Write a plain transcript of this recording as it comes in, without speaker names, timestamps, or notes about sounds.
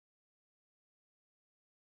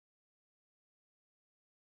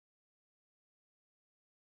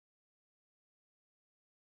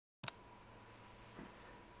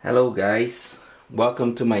Hello guys,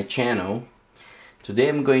 welcome to my channel. Today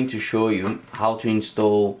I'm going to show you how to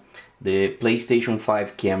install the PlayStation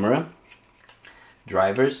 5 camera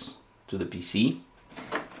drivers to the PC,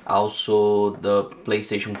 also the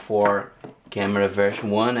PlayStation 4 camera version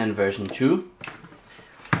 1 and version 2.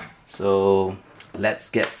 So let's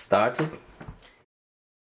get started.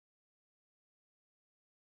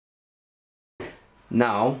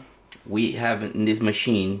 Now we have in this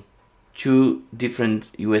machine two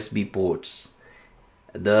different USB ports.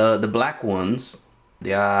 The black ones,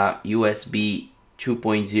 they are USB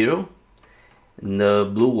 2.0, and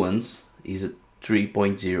the blue ones is a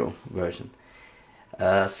 3.0 version.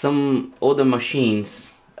 Some other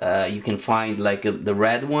machines you can find like the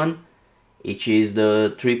red one, which is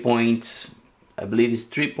the I believe it's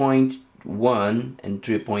 3.1 and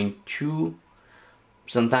 3.2.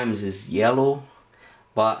 Sometimes it's yellow,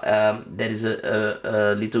 but there is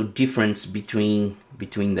a little difference between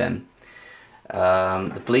them.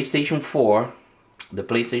 The PlayStation 4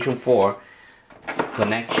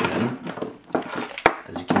 connection,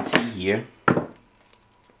 as you can see here,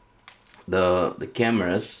 the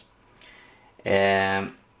cameras, they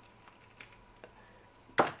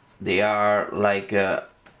are like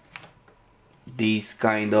this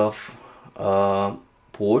kind of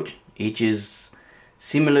port, which is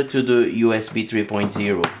similar to the USB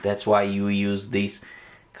 3.0. That's why you use these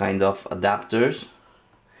kind of adapters.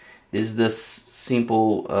 This is the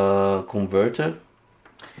simple converter,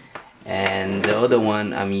 and the other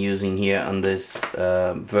one I'm using here on this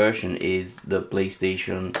version is the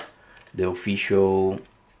PlayStation, the official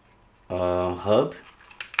hub.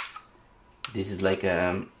 This is like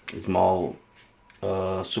a small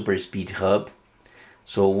super speed hub.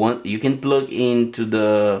 So you can plug into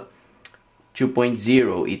the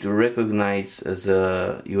 2.0, it will recognize as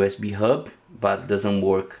a USB hub, but doesn't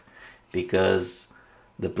work because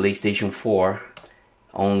the PlayStation 4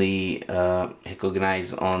 only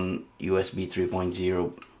recognize on USB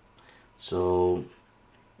 3.0. So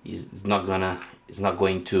it's not going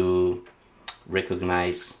to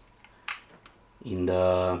recognize in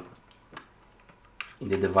the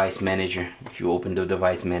device manager if you open the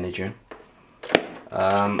device manager.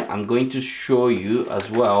 I'm going to show you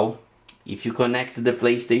as well, if you connect the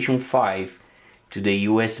PlayStation 5 to the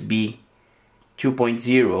USB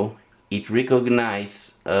 2.0, it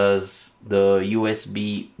recognizes as the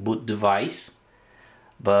USB boot device,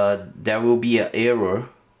 but there will be an error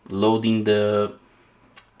loading the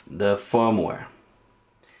firmware.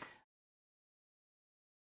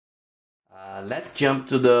 Let's jump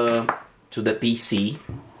to the PC.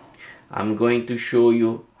 I'm going to show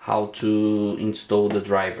you how to install the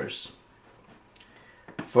drivers.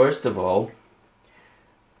 First of all,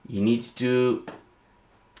 you need to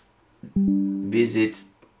visit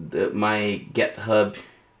my GitHub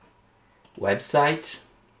website,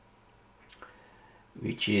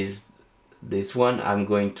 which is this one. I'm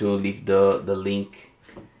going to leave the link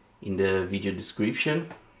in the video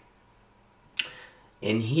description.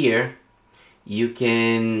 And here you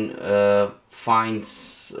can find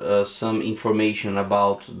some information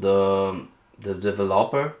about the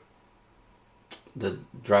developer, the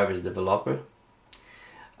driver's developer,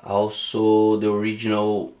 also the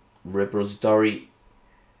original repository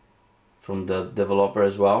from the developer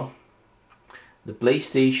as well, the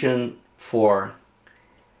PlayStation 4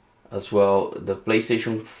 as well, the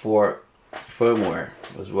PlayStation 4 firmware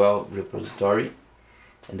as well repository,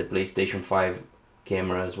 and the PlayStation 5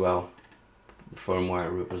 camera as well, the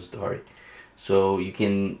firmware repository. So you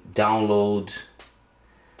can download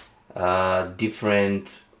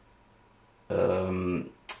different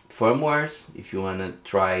firmwares if you want to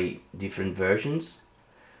try different versions.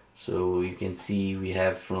 So you can see we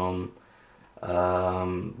have from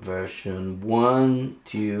version 1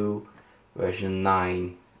 to version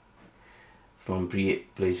 9 from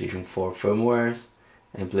PlayStation 4 firmwares,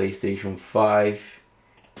 and PlayStation 5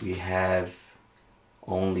 we have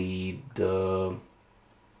only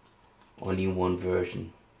one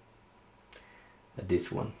version,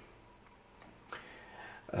 this one.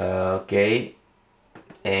 Okay,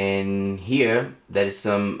 and here there is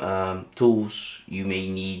some tools you may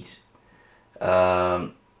need,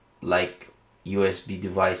 like USB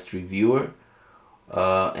device reviewer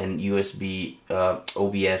and USB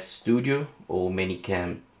OBS Studio or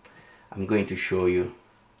ManyCam. I'm going to show you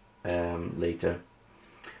later.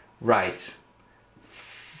 Right,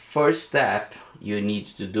 first step you need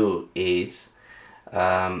to do is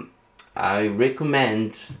I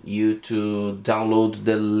recommend you to download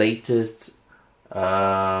the latest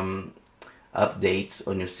updates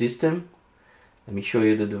on your system. Let me show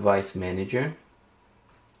you the device manager.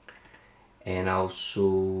 and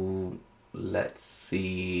also let's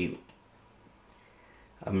see,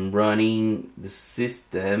 I'm running the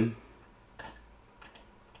system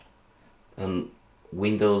on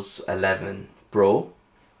Windows 11 Pro.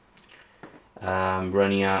 I'm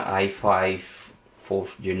running a i5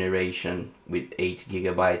 4th generation with 8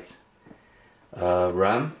 GB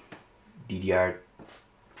RAM, DDR3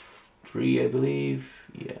 I believe,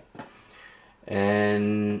 yeah.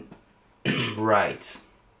 And right,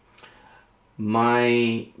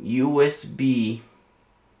 my USB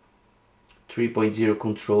 3.0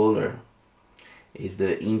 controller is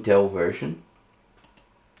the Intel version,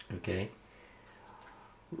 okay.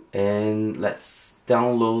 And let's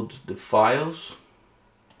download the files.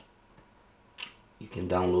 You can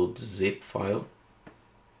download the zip file,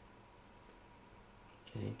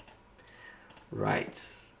 okay. Right,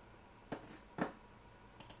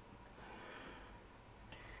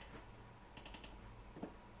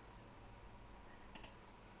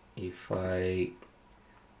 if I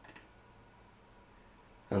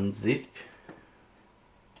unzip,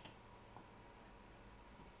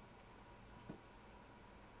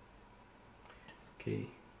 okay,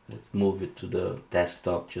 let's move it to the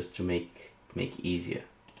desktop just to make easier.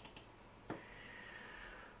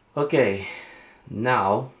 Okay,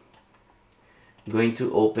 now I'm going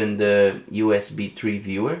to open the USB 3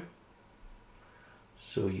 viewer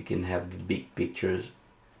so you can have the big pictures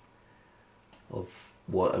of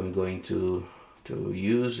what I'm going to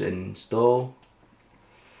use and install.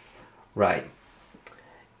 Right,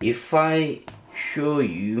 if I show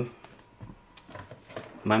you,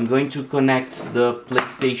 I'm going to connect the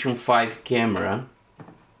PlayStation 5 camera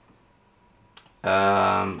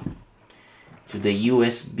to the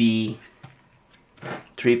USB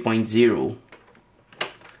 3.0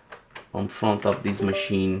 on front of this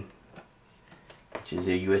machine, which is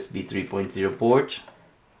a USB 3.0 port.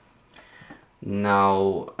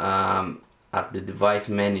 Now at the device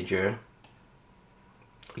manager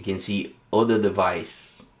you can see other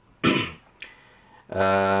device.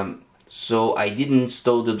 So I didn't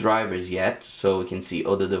install the drivers yet, so we can see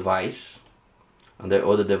other device. Under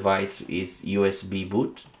other device is USB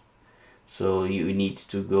boot, so you need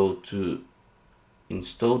to go to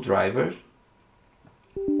install drivers,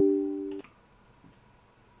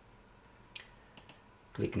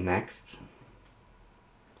 click next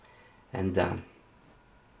and done.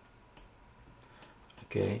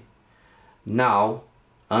 Okay, now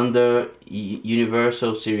under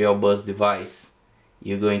Universal Serial Bus device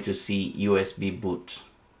you're going to see USB boot.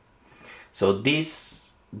 So this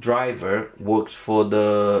driver works for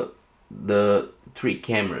the 3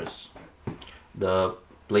 cameras, the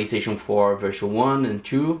PlayStation 4 version 1 and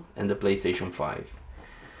 2 and the PlayStation 5.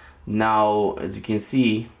 Now as you can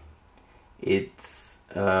see, it's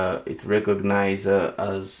recognized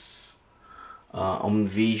as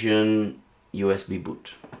OnVision USB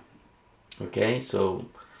boot. Okay, so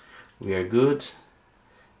we are good.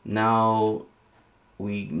 Now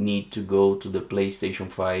we need to go to the PlayStation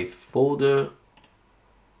 5 folder,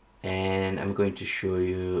 and I'm going to show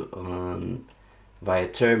you on via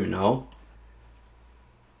terminal.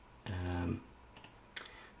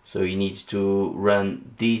 So you need to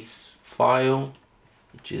run this file,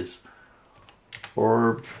 which is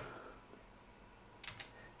orb,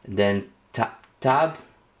 and then tab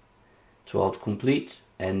to autocomplete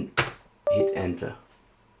and hit enter.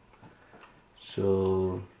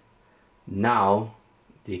 So now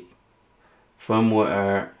the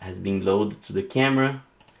firmware has been loaded to the camera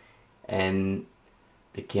and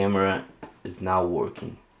the camera is now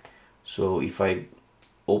working. So if I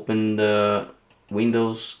open the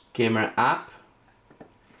Windows camera app,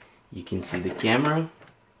 you can see the camera.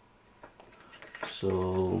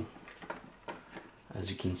 So as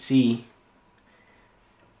you can see,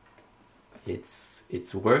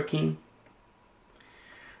 it's working.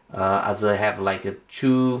 As I have like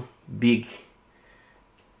two big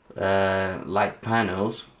light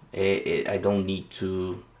panels, I don't need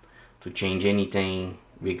to change anything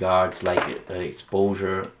regards like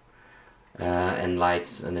exposure and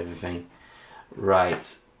lights and everything.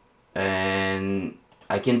 Right, and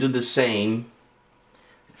I can do the same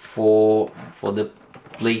for the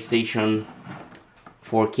PlayStation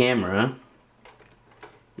 4 camera.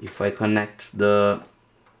 If I connect the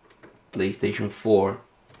PlayStation 4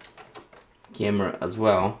 camera as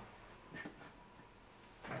well,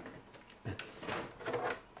 let's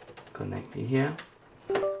connect it here.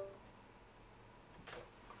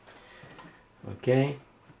 Okay,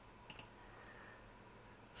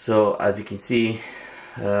 so as you can see,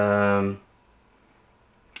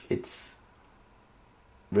 it's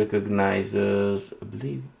recognizes, I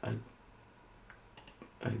believe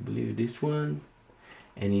I believe this one,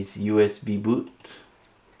 and it's USB boot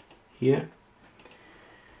here,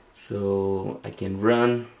 so I can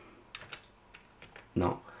run.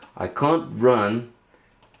 No, I can't run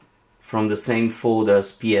from the same folder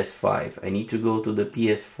as PS5. I need to go to the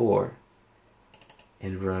PS4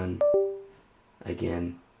 and run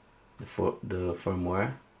again the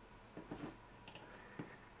firmware.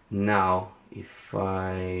 Now if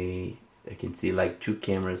I can see like two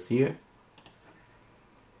cameras here,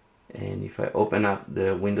 and if I open up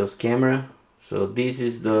the Windows camera, so this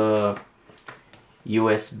is the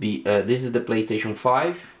USB, this is the PlayStation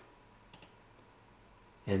 5,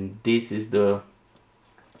 and this is the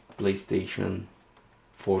PlayStation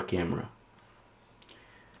 4 camera.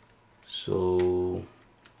 So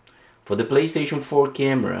for the PlayStation 4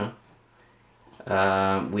 camera,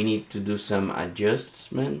 we need to do some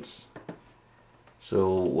adjustments.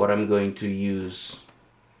 So what I'm going to use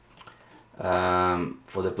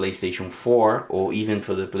for the PlayStation 4 or even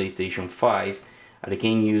for the PlayStation 5, I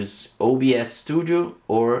can use OBS Studio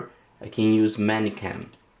or I can use ManyCam.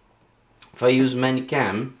 If I use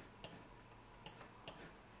ManyCam,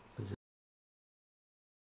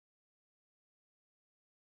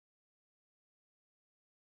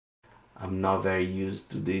 I'm not very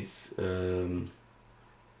used to this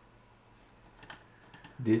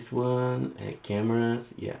this one,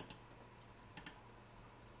 cameras, yeah.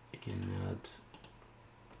 I can add,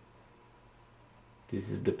 this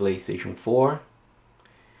is the PlayStation 4,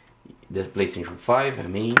 the PlayStation 5 I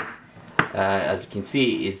mean. As you can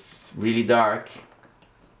see, it's really dark,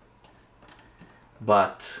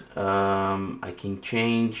 but I can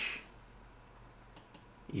change.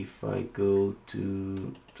 If I go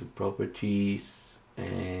to properties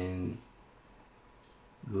and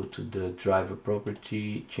go to the driver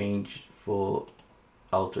property, change for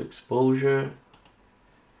auto exposure,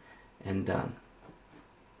 and done.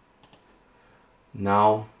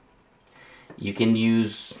 Now you can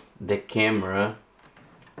use the camera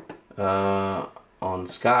on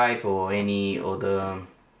Skype or any other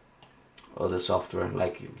software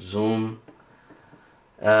like Zoom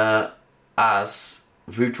as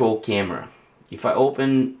virtual camera. If I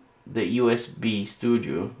open the USB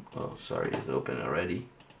Studio, oh sorry, it's open already,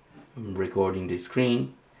 I'm recording the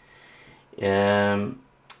screen.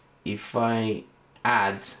 If I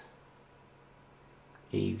add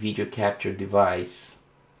a video capture device,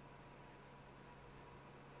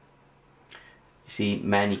 you see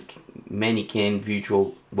ManyCam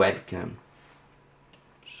virtual webcam,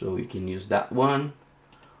 so you can use that one,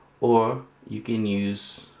 or you can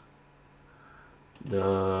use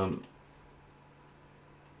the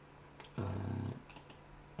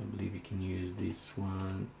I believe you can use this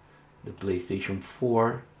one, the PlayStation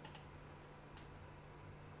 4.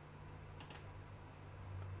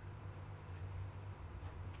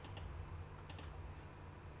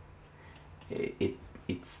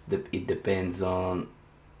 It depends on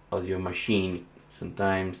your machine.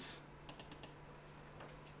 Sometimes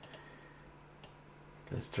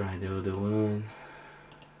let's try the other one.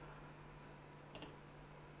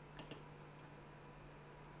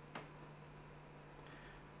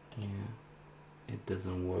 Yeah, it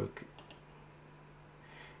doesn't work.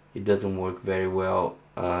 It doesn't work very well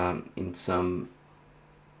in some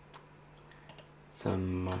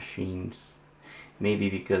machines. Maybe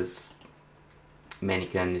because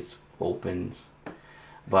ManyCam is open.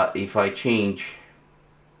 But if I change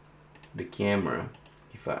the camera,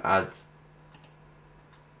 if I add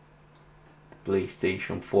the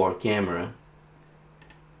PlayStation 4 camera,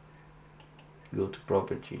 go to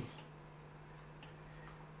properties,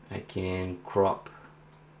 I can crop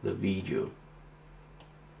the video.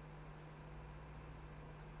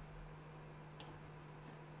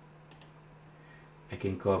 I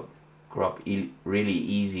can crop really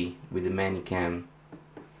easy with the ManyCam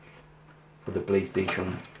for the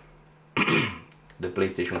PlayStation the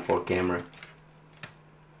PlayStation 4 camera.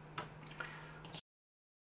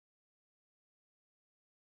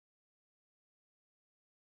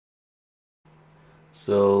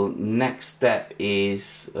 So next step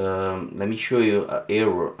is let me show you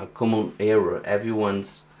a common error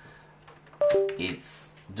everyone's is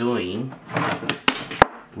doing,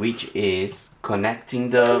 which is connecting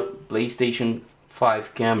the PlayStation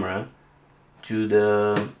 5 camera to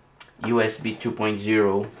the USB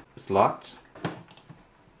 2.0 slot.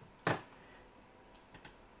 Let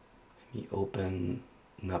me open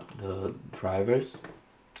up the drivers,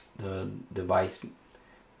 the device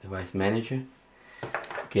manager.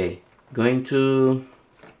 Okay, going to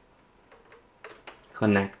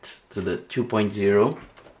connect to the 2.0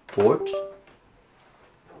 port,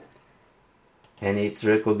 and it's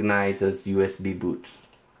recognized as USB boot.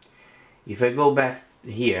 If I go back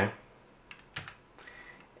here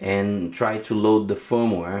and try to load the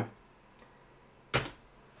firmware,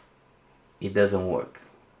 it doesn't work.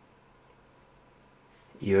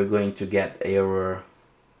 You're going to get error,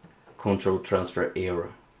 control transfer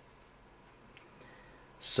error.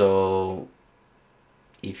 So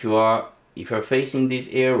if you're facing this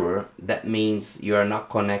error, that means you are not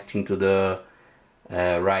connecting to the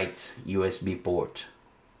right USB port.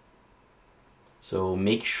 So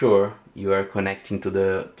make sure you are connecting to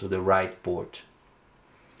the right port.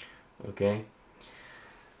 Okay,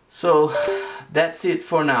 so that's it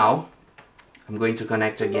for now. I'm going to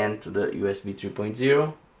connect again to the USB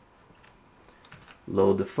 3.0,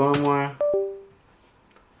 load the firmware,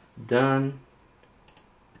 done,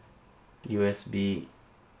 USB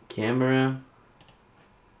camera,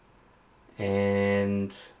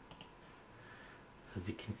 and as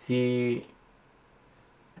you can see,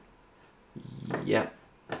 yep,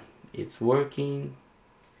 it's working.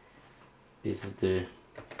 This is the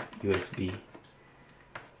USB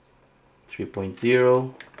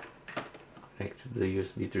 3.0, connect to the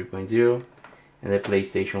USB 3.0, and the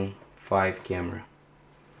PlayStation 5 camera.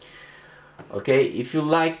 Okay, if you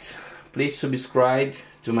liked, please subscribe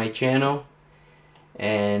to my channel,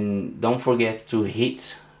 and don't forget to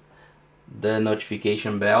hit the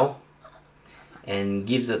notification bell and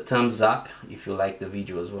give a thumbs up if you like the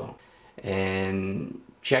video as well, and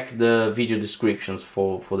check the video descriptions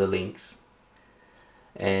for the links.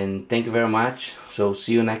 And thank you very much. So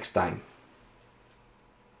see you next time.